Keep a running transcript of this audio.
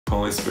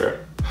Holy Spirit,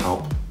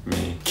 help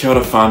me. Kia ora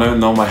whanau,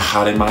 no mai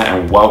haere mai,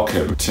 and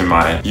welcome to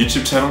my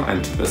YouTube channel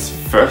and to this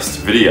first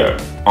video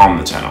on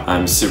the channel.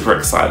 I'm super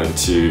excited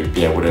to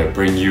be able to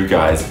bring you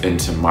guys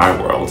into my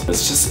world.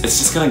 It's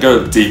just gonna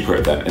go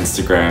deeper than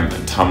Instagram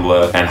and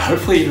Tumblr and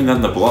hopefully even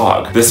than the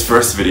blog. This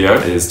first video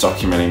is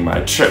documenting my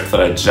trip that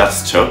I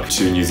just took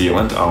to New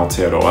Zealand,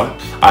 Aotearoa.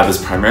 I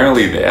was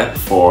primarily there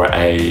for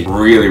a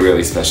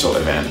really special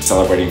event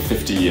celebrating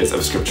 50 years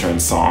of scripture and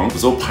song. It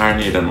was all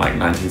pioneered in like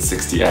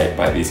 1968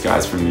 by these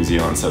guys from New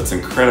Zealand, so it's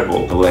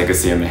incredible the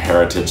legacy and the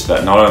heritage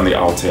that not only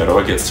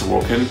Aotearoa gets to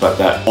walk in, but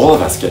that all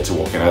of us get to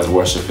walk in as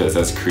worshippers,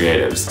 as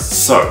creatives.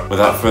 So,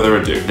 without further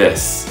ado,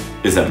 this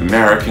is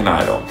American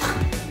Idol.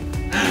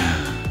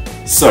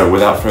 So,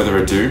 without further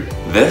ado,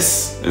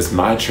 this is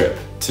my trip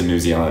to New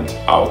Zealand,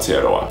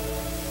 Aotearoa.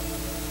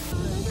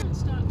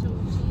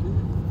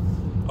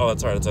 Oh,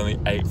 that's right, it's only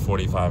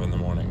 8:45 in the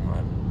morning.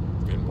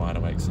 I've been wide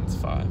awake since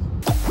 5.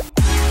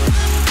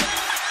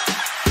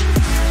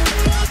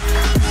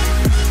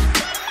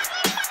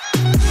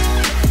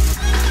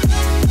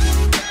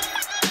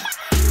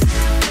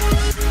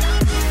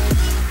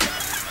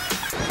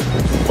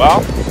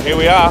 Well, here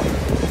we are.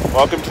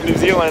 Welcome to New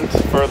Zealand.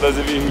 For those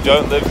of you who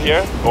don't live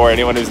here, or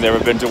anyone who's never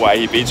been to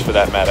Waihi Beach for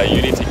that matter,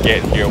 you need to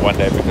get here one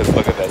day because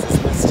look at this.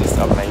 Isn't this just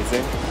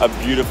amazing? A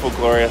beautiful,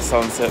 glorious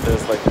sunset.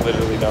 There's like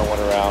literally no one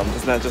around.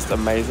 Isn't that just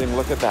amazing?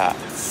 Look at that.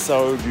 It's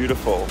so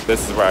beautiful.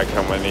 This is where I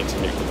come when I need to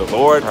meet with the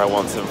Lord, where I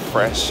want some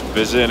fresh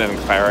vision and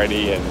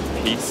clarity and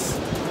peace.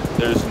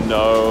 There's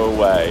no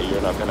way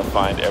you're not going to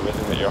find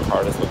everything that your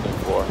heart is looking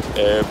for.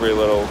 Every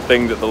little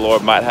thing that the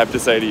Lord might have to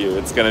say to you,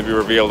 it's going to be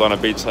revealed on a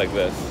beach like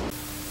this.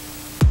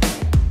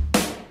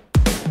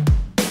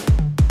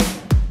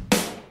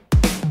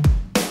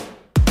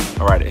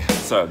 Alrighty,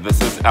 so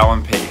this is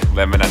LMP,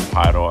 Lemon and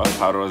Paeroa.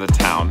 Paeroa is a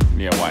town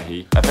near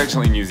Waihi,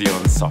 affectionately New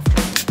Zealand's soft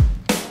drink.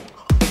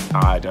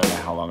 I don't know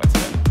how long it's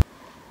been.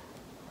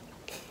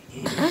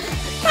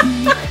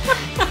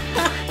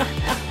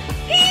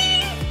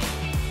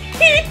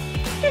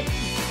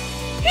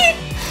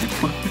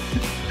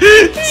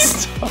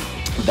 Stop.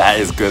 That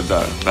is good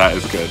though, that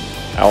is good.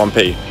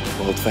 LMP,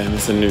 world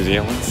famous in New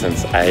Zealand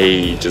since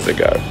ages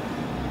ago.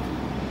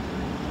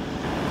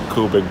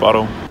 Cool big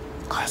bottle.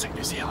 Classic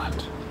New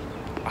Zealand.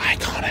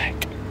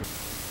 Iconic.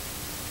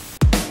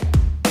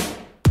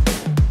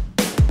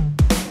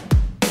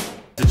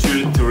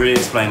 To really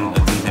explain the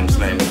intense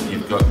name, you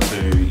got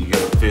to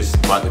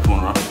first bite the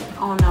corner up.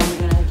 Oh no, we're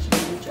gonna actually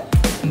do that.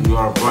 You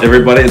gotta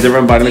bite. Is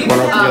everyone biting the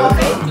corner up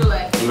together?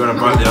 Okay, You gotta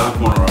bite the other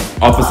corner up.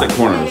 Opposite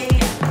corners.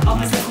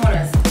 Opposite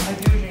corners.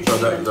 So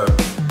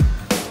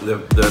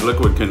the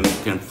liquid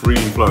can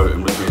freely flow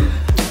in between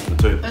the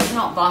two. It's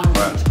not violent.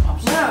 Right.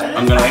 No,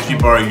 I'm gonna actually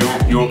borrow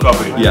your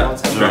copy. Yeah,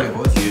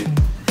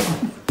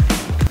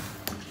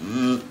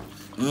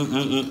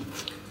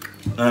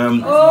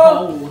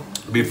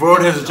 Before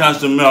it has a chance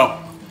to melt,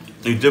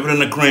 you dip it in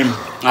the cream. And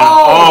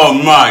oh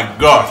my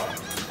gosh!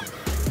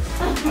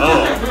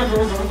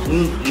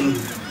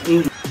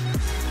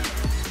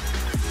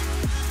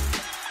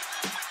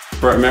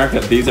 For America,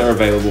 these are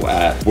available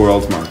at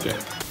World Market.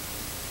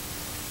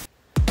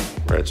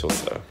 Rachel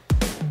Soh.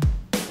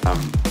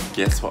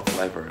 Guess what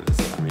flavor it is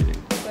that I'm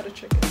eating? Butter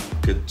chicken.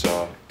 Good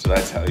job. Did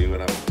I tell you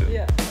what I'm doing?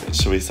 Yeah.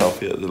 Should we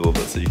selfie it a little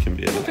bit so you can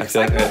be in it? I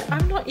feel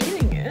I'm not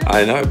eating it.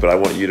 I know, but I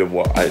want you to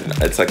watch.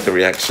 It's like the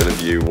reaction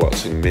of you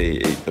watching me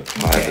eat the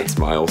pie. Okay. That's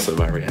also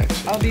my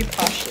reaction. I'll be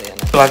partially in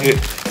it. Like,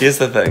 here's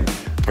the thing.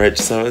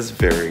 Rachel Soh is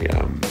very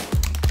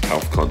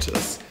health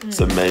conscious.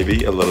 So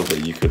maybe a little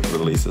bit you could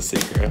release a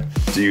secret.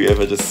 Do you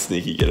ever just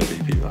sneaky get a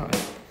BP pie?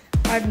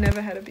 I've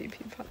never had a BP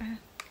pie.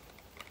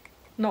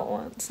 Not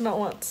once. Not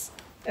once.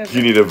 Ever.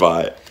 You need to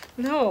buy it.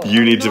 No.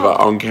 You need to buy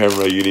on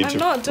camera. You need I'm to.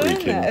 not doing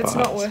freaking that. It's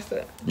buy not it. worth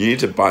it. You need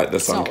to bite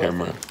this It's on not worth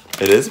camera.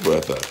 It is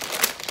worth it.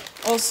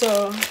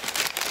 Also,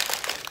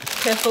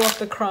 careful of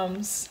the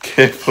crumbs.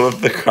 Careful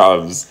of the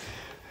crumbs.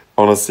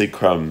 Honestly,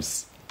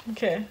 crumbs.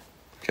 Okay.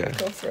 Okay.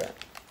 Go for it.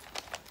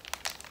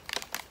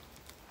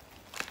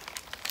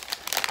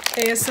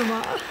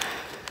 ASMR.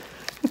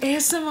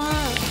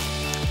 ASMR.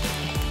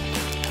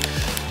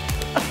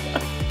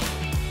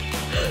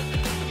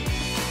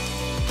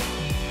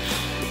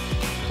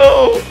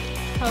 Oh.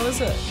 How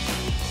is it?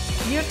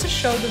 You have to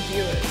show the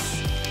viewers.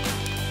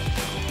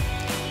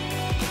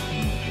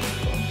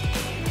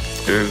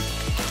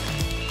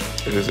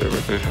 It is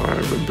everything how I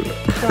remember it.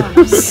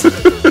 Crumbs.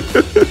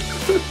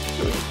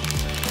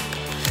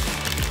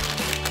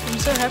 I'm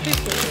so happy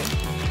for you.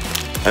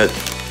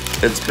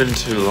 It's been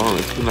too long.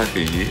 It's been like a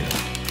year.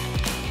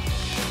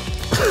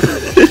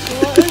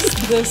 What is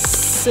this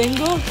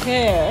single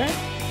hair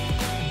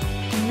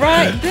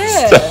right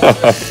there?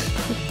 Stop.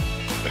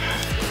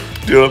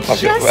 Do you want to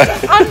pocket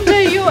Just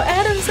under your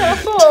Adam's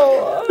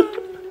apple.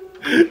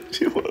 Do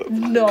you want to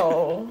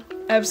No,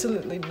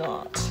 absolutely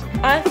not.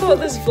 I thought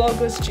this vlog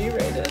was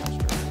G-rated.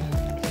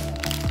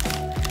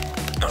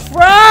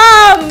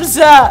 Crumbs!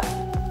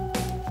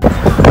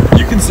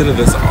 You consider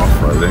this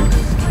off-roading?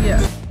 Yeah.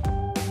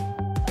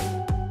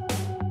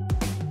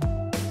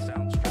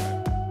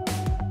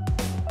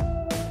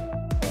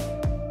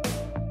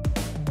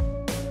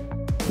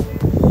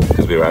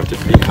 we arrived at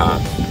Piha.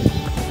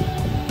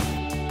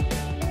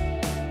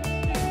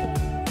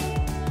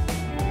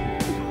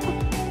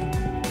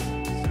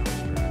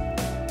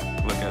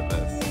 Look at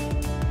this.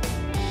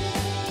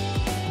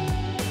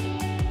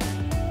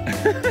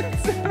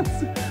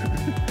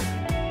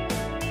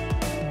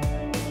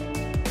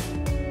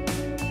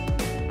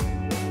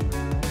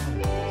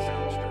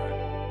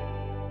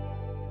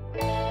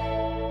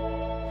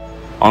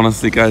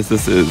 Honestly, guys,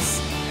 this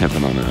is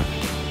heaven on earth.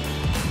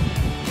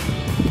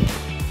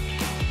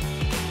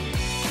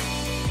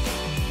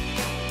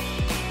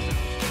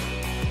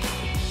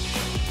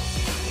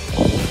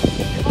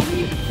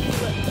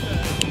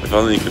 If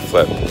only you could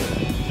flip.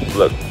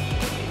 Look,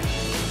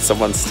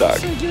 someone's stuck.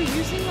 So you're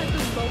using like the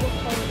lower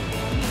quality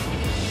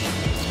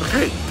one?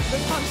 Okay, The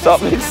front stop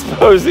facing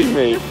exposing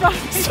me. camera. The front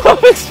facing-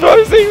 Stop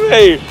exposing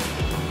me.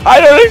 I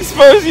don't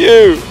expose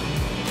you.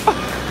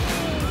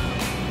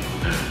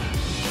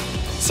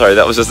 Sorry,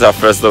 that was just our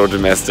first little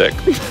domestic.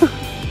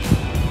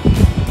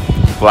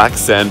 Black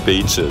sand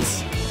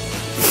beaches.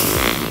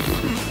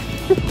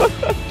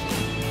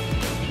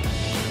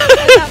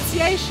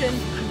 Pronunciation,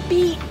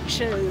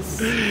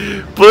 beaches.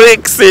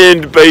 Black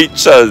sand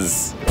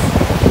beaches.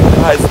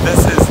 Guys,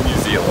 this is New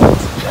Zealand.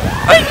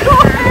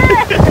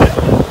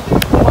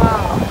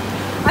 Wow.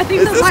 I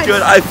think Is the this lights,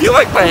 good? I feel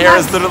like my hair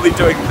is literally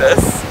doing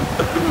this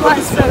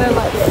lights better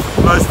like this.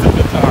 most of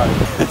the time.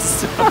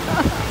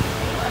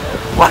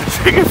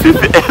 Wondering if you've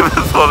ever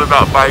thought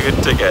about buying a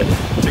ticket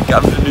to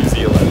come to New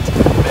Zealand.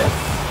 This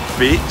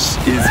beach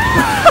is...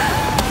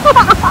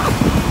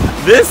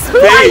 This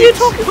beach! Who are you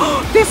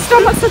talking? Their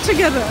stomachs are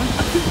together.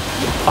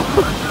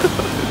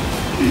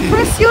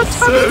 Press your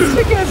tummies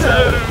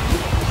together.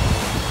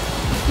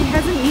 He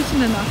hasn't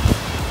eaten enough.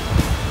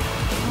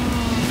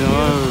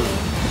 No.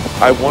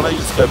 I want to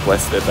just go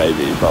bless their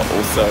baby, but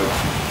also,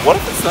 what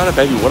if it's not a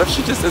baby? What if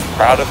she just is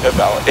proud of her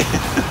belly?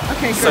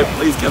 Okay, So great.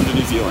 please come to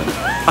New Zealand.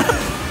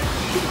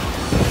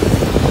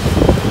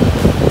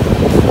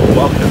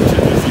 Welcome to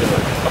New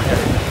Zealand. Okay.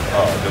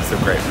 Oh, that's a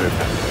great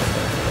movement.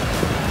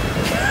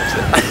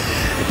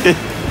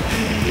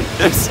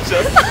 It's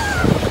just...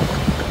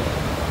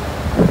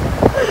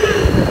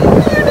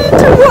 You need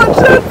to watch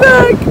that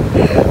back.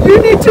 You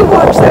need to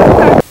watch that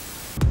back.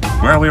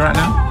 Where are we right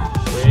now?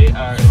 We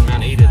are in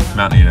Mount Eden.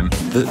 Mount Eden.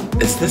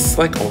 Is this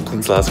like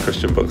Auckland's last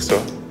Christian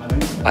bookstore?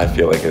 I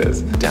feel like it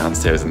is.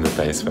 Downstairs in the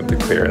basement, the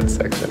clearance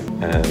section.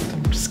 And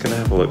I'm just gonna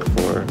have a look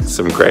for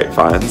some great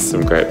finds,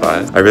 some great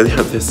buys. I really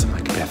hope there's some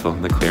like Bethel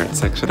in the clearance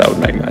section. That would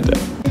make my day.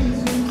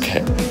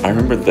 Okay, I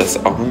remember this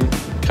album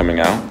coming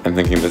out and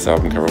thinking this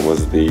album cover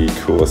was the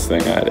coolest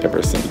thing I had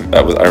ever seen.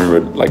 I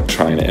remember like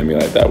trying to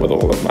emulate that with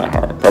all of my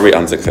heart. Probably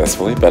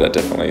unsuccessfully, but it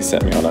definitely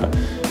set me on a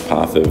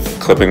path of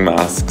clipping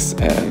masks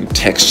and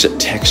texture.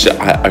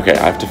 Okay,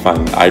 I have to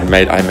find. I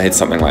made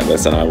something like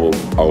this, and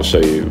I'll show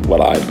you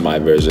my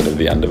version of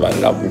the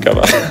Undivided album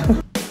cover.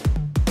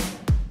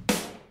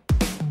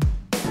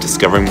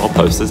 Discovering more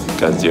posters,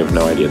 because you have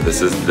no idea.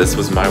 This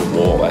was my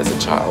wall as a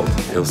child.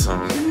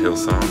 Hillsong.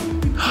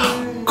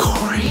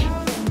 Corey.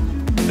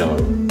 No.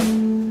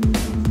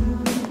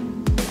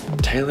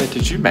 Taylor,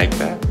 did you make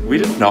that? We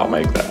did not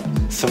make that.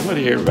 Someone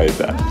here made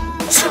that.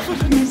 Someone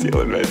in New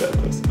Zealand made that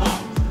poster.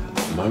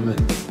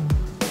 Moments.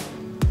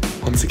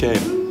 Once again,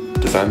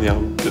 Design the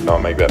Album did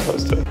not make that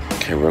poster.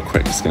 Okay, real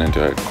quick, just gonna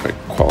do a quick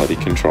quality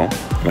control.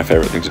 My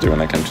favorite thing to do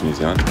when I come to New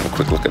Zealand, have a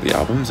quick look at the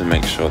albums and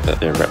make sure that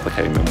they're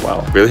replicating them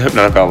well. Really hope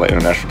none of our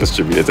international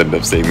distributors end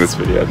up seeing this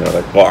video and they're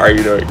like, what are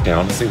you doing? Yeah,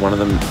 honestly, one of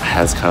them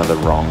has kind of the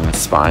wrong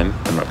spine.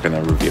 I'm not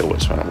gonna reveal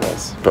which one it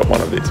was, but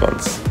one of these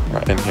ones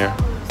right in here,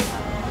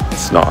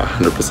 it's not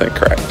 100%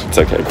 correct. It's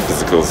okay,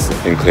 physical's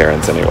in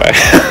clearance anyway.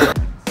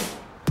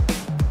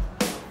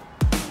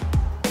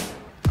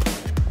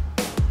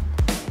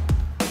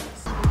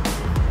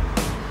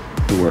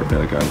 Who wore it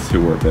better, guys?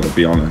 Who wore it better?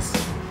 Be honest.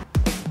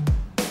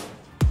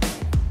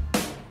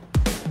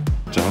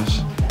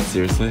 Josh?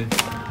 Seriously?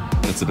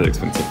 That's a bit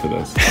expensive for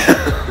this.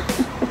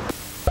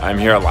 I'm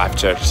here at Life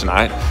Church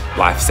tonight,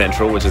 Life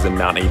Central, which is in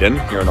Mount Eden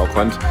here in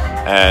Auckland,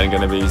 and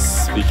going to be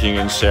speaking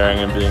and sharing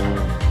and being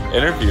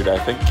interviewed, I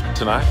think,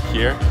 tonight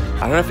here.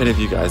 I don't know if any of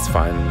you guys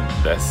find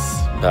this,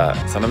 but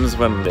sometimes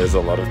when there's a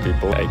lot of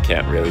people, I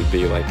can't really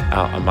be like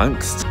out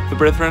amongst the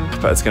brethren,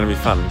 but it's gonna be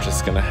fun. I'm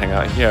just gonna hang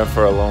out here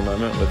for a little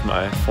moment with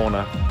my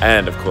fauna,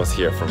 and of course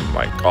hear from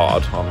my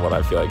God on what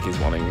I feel like he's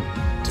wanting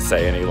to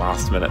say, any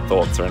last minute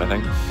thoughts or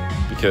anything,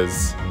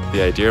 because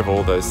the idea of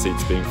all those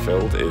seats being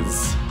filled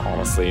is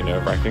honestly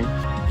nerve-wracking.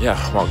 Yeah,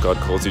 what God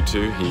calls you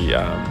to, he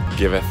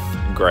giveth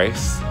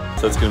grace,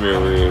 so it's gonna be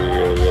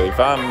really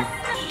fun.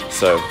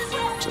 So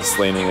just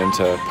leaning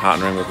into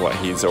partnering with what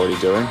he's already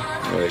doing.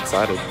 I'm really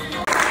excited.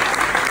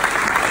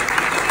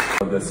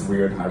 This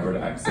weird hybrid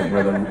accent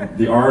where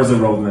the R's are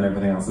rolled and then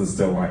everything else is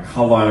still like,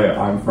 hello,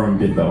 I'm from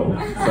Bidwell.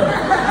 So,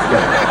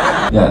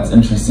 yeah, it's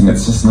interesting.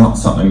 It's just not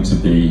something to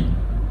be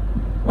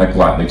like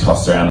lightly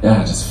tossed around.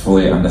 Yeah, just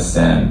fully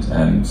understand.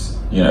 And,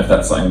 you know, if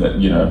that's something that,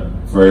 you know,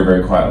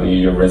 very quietly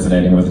you're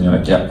resonating with and you're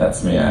like, yeah,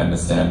 that's me, I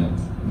understand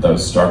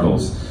those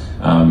struggles.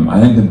 I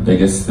think the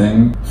biggest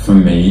thing for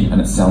me, and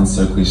it sounds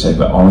so cliche,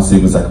 but honestly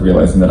it was like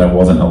realizing that I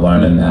wasn't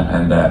alone in that,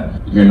 and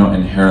that you're not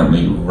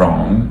inherently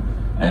wrong,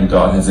 and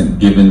God hasn't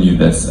given you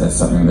this as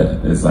something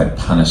that is like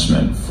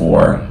punishment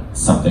for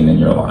something in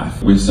your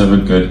life. We serve a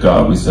good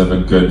God, we serve a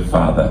good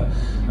Father,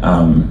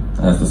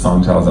 as the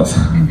song tells us.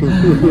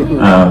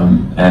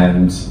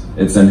 And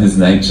it's in His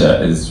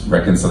nature is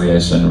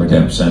reconciliation,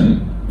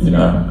 redemption,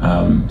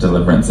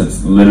 deliverance.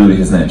 It's literally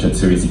His nature.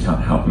 It's who He is. He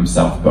can't help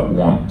Himself but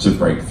want to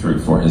break through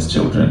for His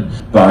children.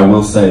 But I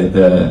will say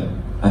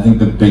I think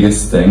the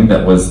biggest thing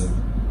that was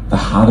the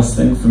hardest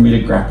thing for me to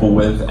grapple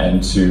with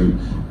and to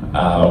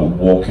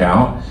walk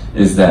out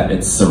is that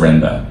it's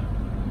surrender.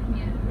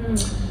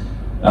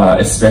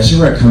 Especially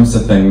where it comes to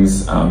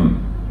things,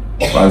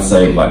 I'd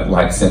say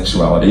like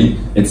sexuality.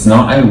 It's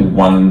not a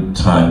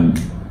one-time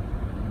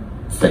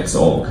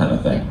fix-all kind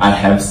of thing. I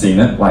have seen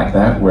it like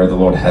that, where the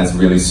Lord has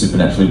really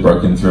supernaturally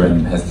broken through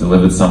and has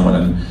delivered someone,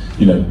 and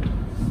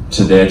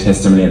to their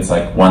testimony, it's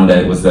like one day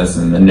it was this,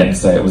 and the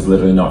next day it was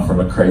literally not from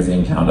a crazy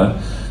encounter.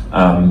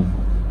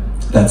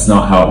 That's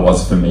not how it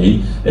was for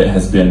me. It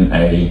has been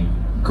a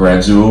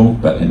gradual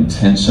but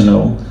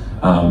intentional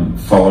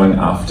following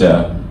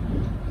after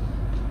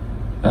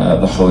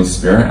the Holy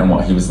Spirit and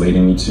what He was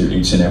leading me to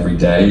each and every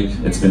day.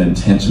 It's been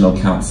intentional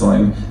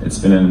counseling. It's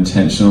been an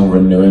intentional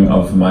renewing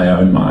of my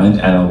own mind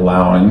and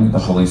allowing the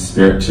Holy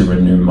Spirit to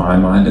renew my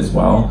mind as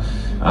well.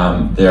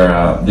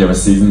 There were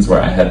seasons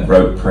where I had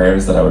wrote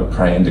prayers that I would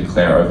pray and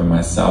declare over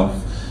myself.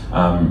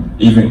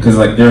 Even because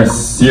there are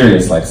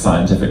serious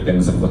scientific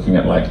things of looking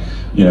at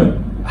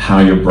how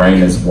your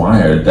brain is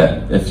wired,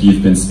 that if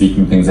you've been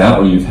speaking things out,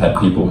 or you've had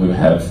people who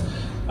have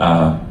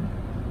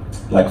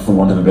for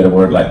want of a better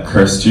word,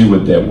 cursed you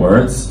with their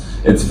words,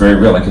 it's very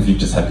real. If you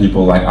just had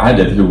people like I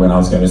did, who when I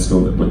was going to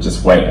school would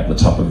just wait at the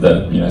top of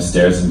the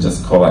stairs and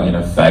just call out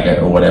faggot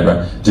or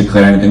whatever,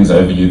 declaring things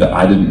over you that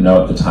I didn't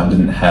know at the time,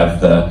 didn't have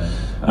the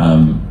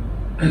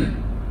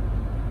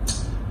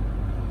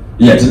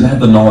didn't have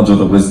the knowledge or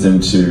the wisdom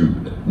to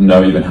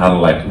know even how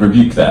to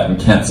rebuke that and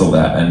cancel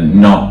that and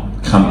not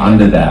come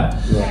under that.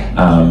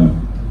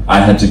 I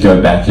had to go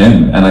back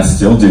in, and I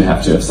still do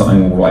have to, if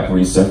something will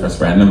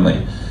resurface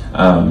randomly,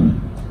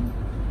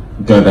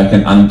 go back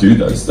and undo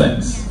those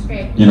things.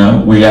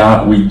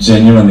 We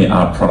genuinely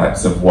are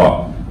products of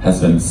what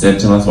has been said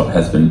to us, what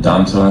has been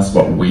done to us,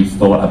 what we've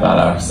thought about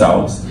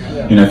ourselves.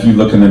 If you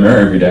look in the mirror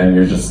every day and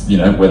you're just,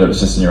 whether it's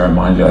just in your own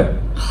mind, you're like,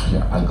 oh,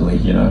 you're ugly,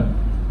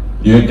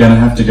 you're gonna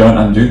have to go and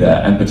undo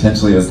that. And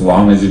potentially, as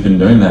long as you've been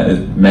doing that,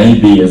 it may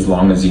be as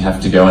long as you have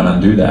to go and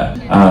undo that.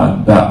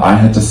 But I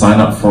had to sign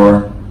up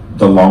for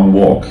the long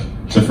walk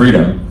to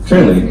freedom.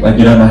 Truly, I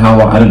don't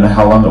know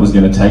how long it was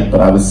going to take, but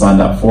I was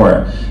signed up for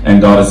it, and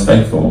God is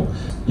faithful.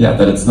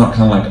 That it's not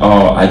kind of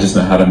I just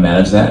know how to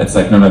manage that. It's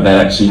no,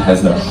 that actually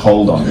has no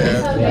hold on me.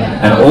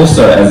 And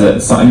also, as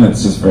it's something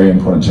that's just very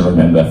important to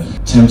remember,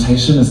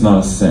 temptation is not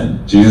a sin.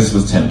 Jesus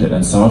was tempted,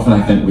 and so often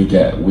I think we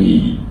get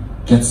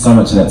so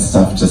much of that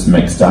stuff just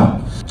mixed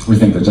up. We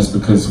think that just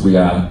because we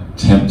are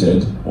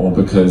tempted, or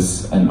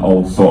because an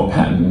old thought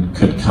pattern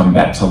could come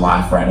back to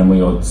life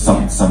randomly, or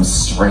some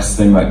stress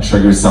thing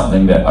triggers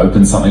something that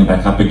opens something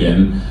back up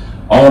again,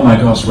 oh my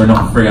gosh, we're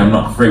not free, I'm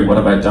not free, what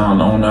have I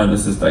done? Oh no,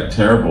 this is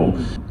terrible.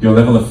 Your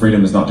level of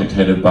freedom is not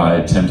dictated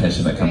by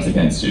temptation that comes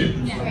against you.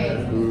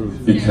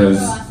 Because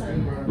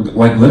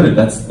literally, and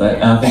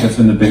I think that's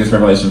been the biggest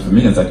revelation for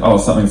me. It's oh,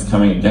 something's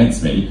coming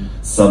against me,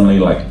 suddenly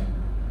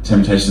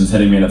temptation's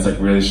hitting me, and it's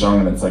really strong,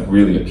 and it's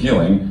really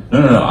appealing.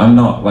 No, I'm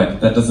not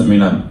that doesn't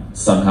mean I'm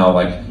somehow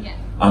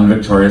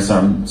unvictorious, or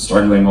I'm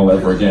struggling all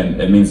over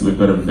again. It means we've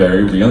got a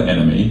very real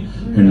enemy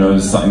who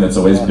knows something that's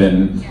always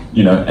been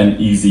an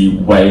easy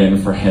way in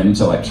for him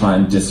to try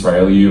and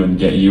disrail you and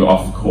get you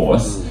off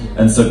course.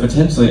 And so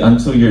potentially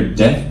until your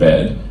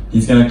deathbed,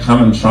 he's going to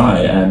come and try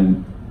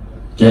and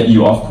get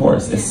you off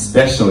course,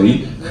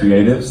 especially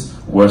creatives,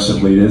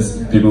 worship leaders,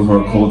 people who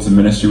are called to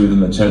ministry within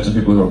the church, and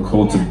people who are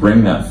called to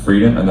bring that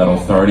freedom and that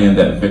authority and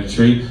that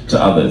victory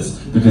to others,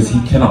 because he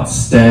cannot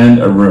stand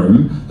a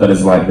room that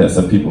is like this,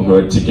 of people who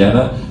are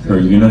together, who are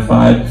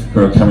unified,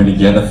 who are coming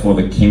together for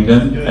the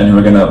kingdom, and who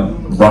are going to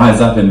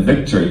rise up in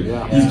victory.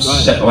 He's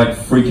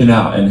freaking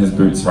out in his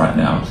boots right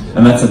now.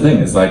 And that's the thing,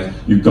 it's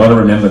you've got to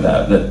remember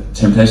that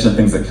temptation of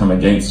things that come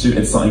against you,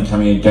 it's something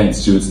coming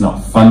against you. It's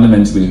not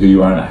fundamentally who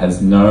you are, and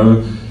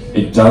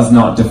it does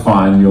not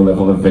define your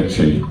level of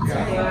victory.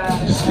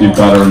 You've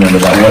got to remember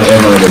that.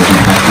 Whatever it is, you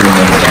have to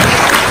remember that.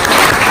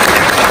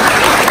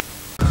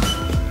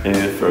 I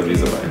need to throw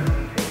these away.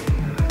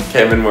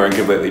 Came in wearing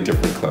completely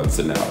different clothes,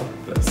 and now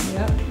this.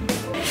 Yep.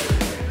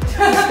 This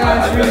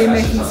guy's really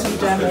making some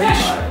damage.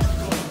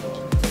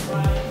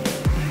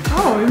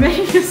 Oh, you're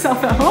making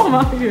yourself at home,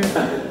 aren't you?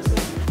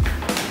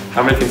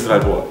 How many things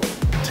have I bought?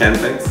 10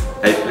 things?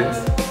 8 things?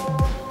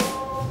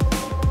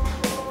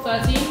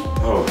 13.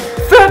 Oh.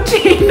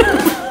 13!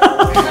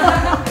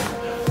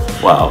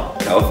 Wow.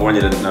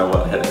 California didn't know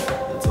what hit it.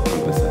 That's all I'm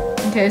going to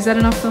say. Okay, is that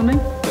enough filming?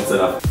 That's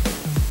enough.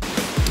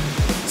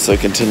 So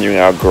continuing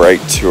our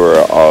great tour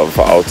of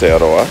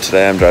Aotearoa.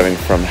 Today I'm driving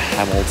from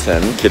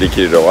Hamilton,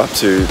 Kirikiriroa,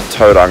 to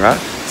Tauranga.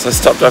 So I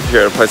stopped up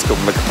here at a place called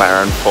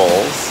McLaren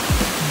Falls.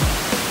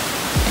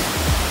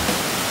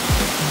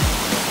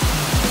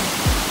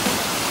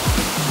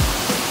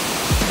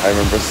 I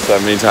remember so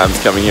many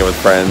times coming here with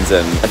friends,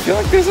 and I feel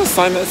like there's a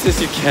sign that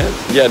says you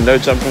can't, no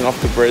jumping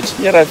off the bridge.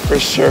 Yet I for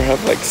sure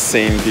have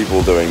seen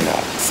people doing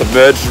that.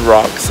 Submerged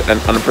rocks and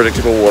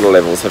unpredictable water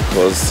levels have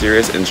caused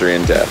serious injury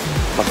and death.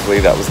 Luckily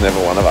that was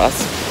never one of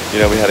us. We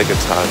had a good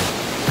time.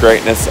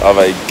 Greatness of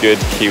a good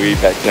Kiwi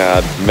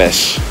backyard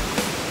mesh.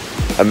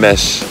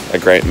 A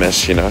great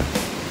mesh,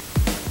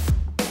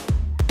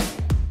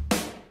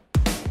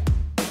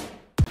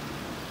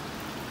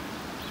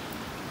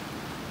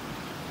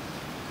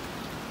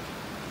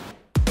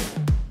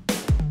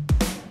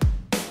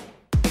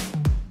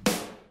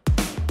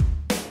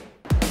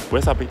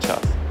 Where's our beach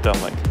house? Down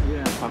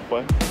Yeah.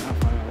 halfway?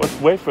 Halfway. Well,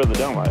 it's way further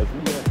down, right,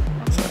 isn't it?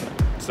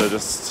 Yeah. So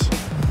just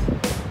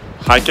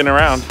hiking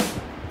around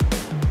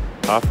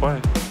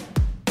halfway.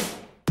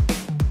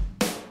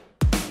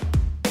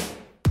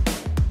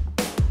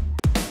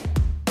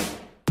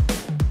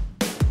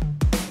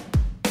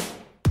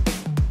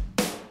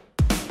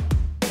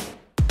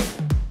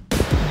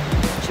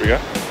 Should we go?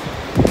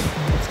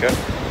 Let's go.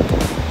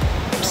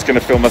 I'm just gonna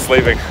film us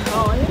leaving.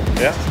 Oh,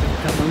 yeah. Yeah?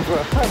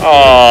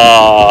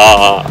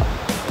 Aww.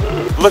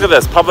 Look at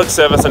this, public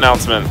service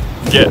announcement.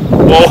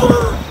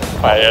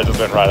 My hair just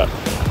went right up.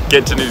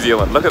 Get to New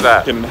Zealand, look at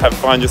that. You can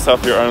find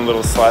yourself your own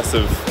little slice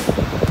of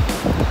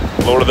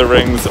Lord of the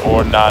Rings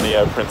or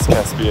Narnia, Prince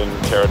Caspian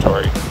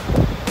territory.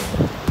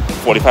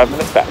 45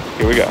 minutes back,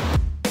 here we go.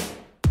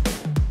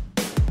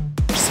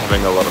 Just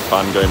having a lot of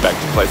fun going back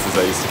to places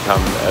I used to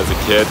come as a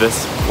kid.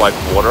 This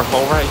water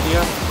hole right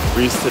here,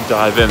 we used to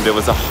dive in. There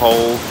was a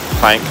whole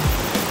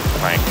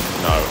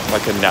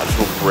a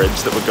natural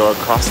bridge that would go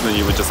across, and then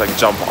you would just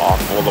jump off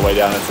all the way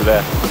down into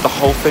there. But the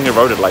whole thing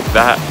eroded like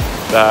that.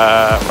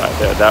 That right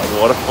there, that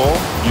waterfall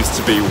used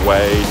to be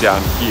way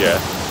down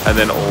here, and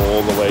then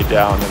all the way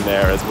down in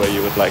there is where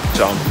you would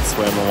jump and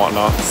swim and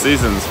whatnot.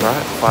 Seasons,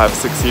 right?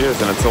 5-6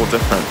 years, and it's all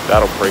different.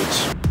 That'll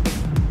preach.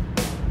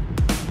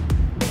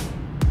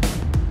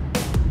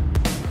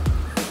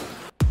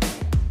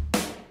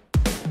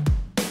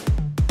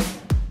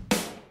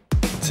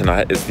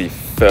 Tonight is the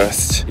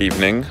first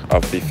evening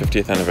of the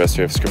 50th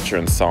anniversary of Scripture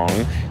and Song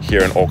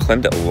here in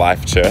Auckland at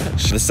Life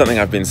Church. This is something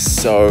I've been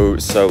so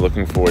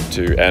looking forward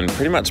to, and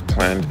pretty much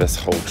planned this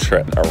whole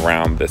trip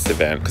around this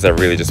event because I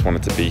really just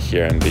wanted to be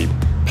here and be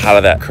part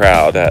of that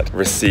crowd that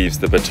receives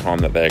the baton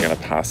that they're going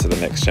to pass to the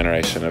next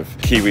generation of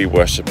Kiwi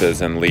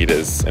worshippers and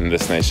leaders in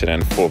this nation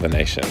and for the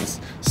nations.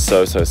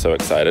 So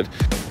excited.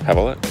 Have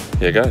a look.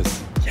 Here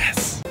goes.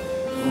 Yes.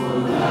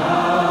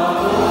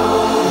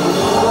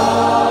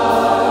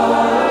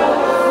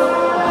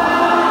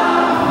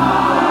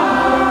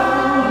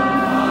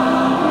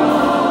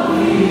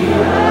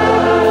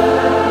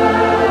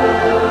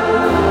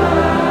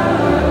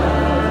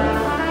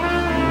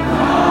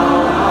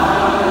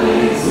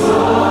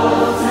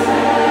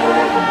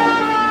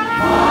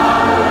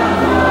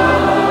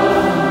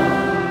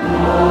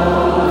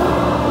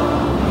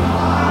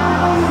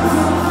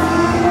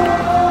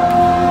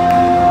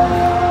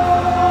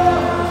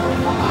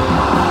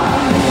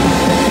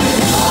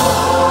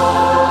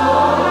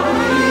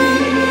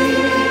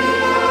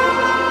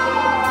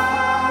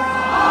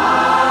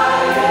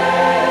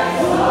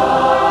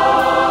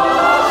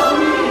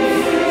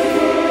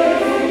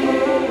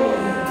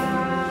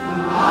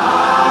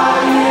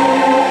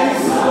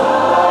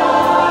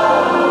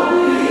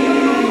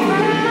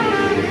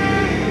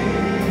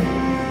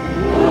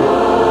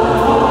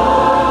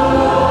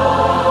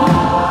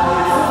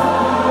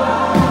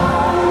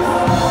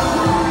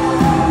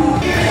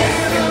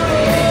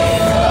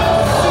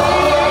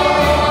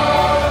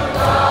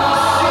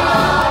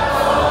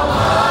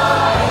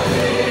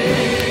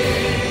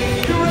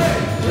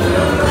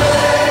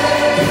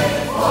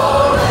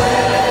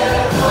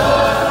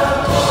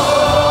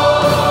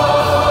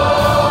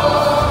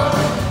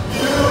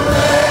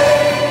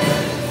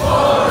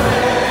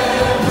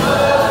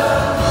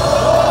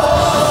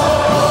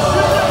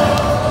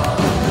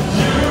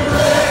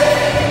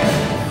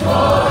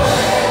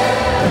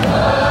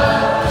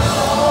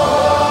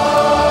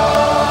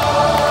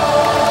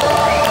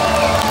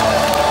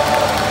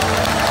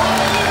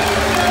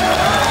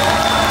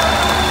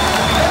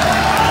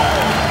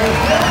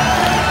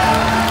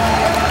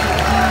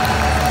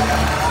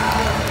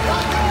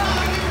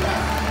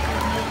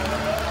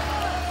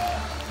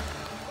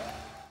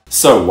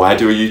 So why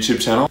do a YouTube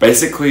channel?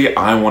 Basically,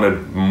 I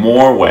wanted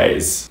more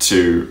ways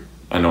to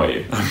annoy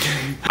you. I'm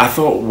kidding. I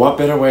thought, what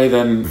better way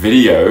than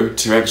video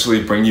to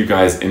actually bring you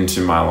guys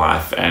into my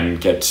life and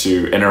get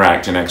to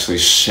interact and actually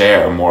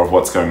share more of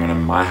what's going on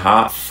in my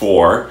heart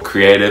for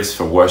creatives,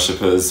 for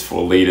worshippers,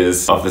 for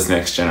leaders of this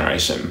next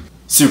generation.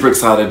 Super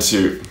excited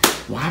to...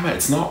 Why am I?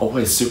 It's not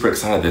always super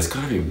excited. There's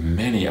got to be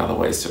many other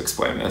ways to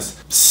explain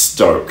this.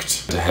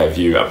 Stoked to have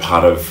you a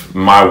part of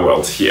my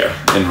world here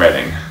in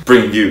Reading.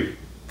 Bring you,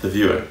 the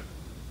viewer,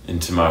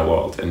 into my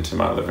world, into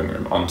my living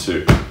room,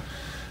 onto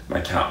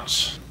my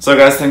couch. So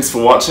guys, thanks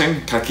for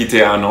watching. Ka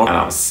kite anō, and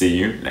I'll see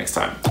you next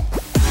time.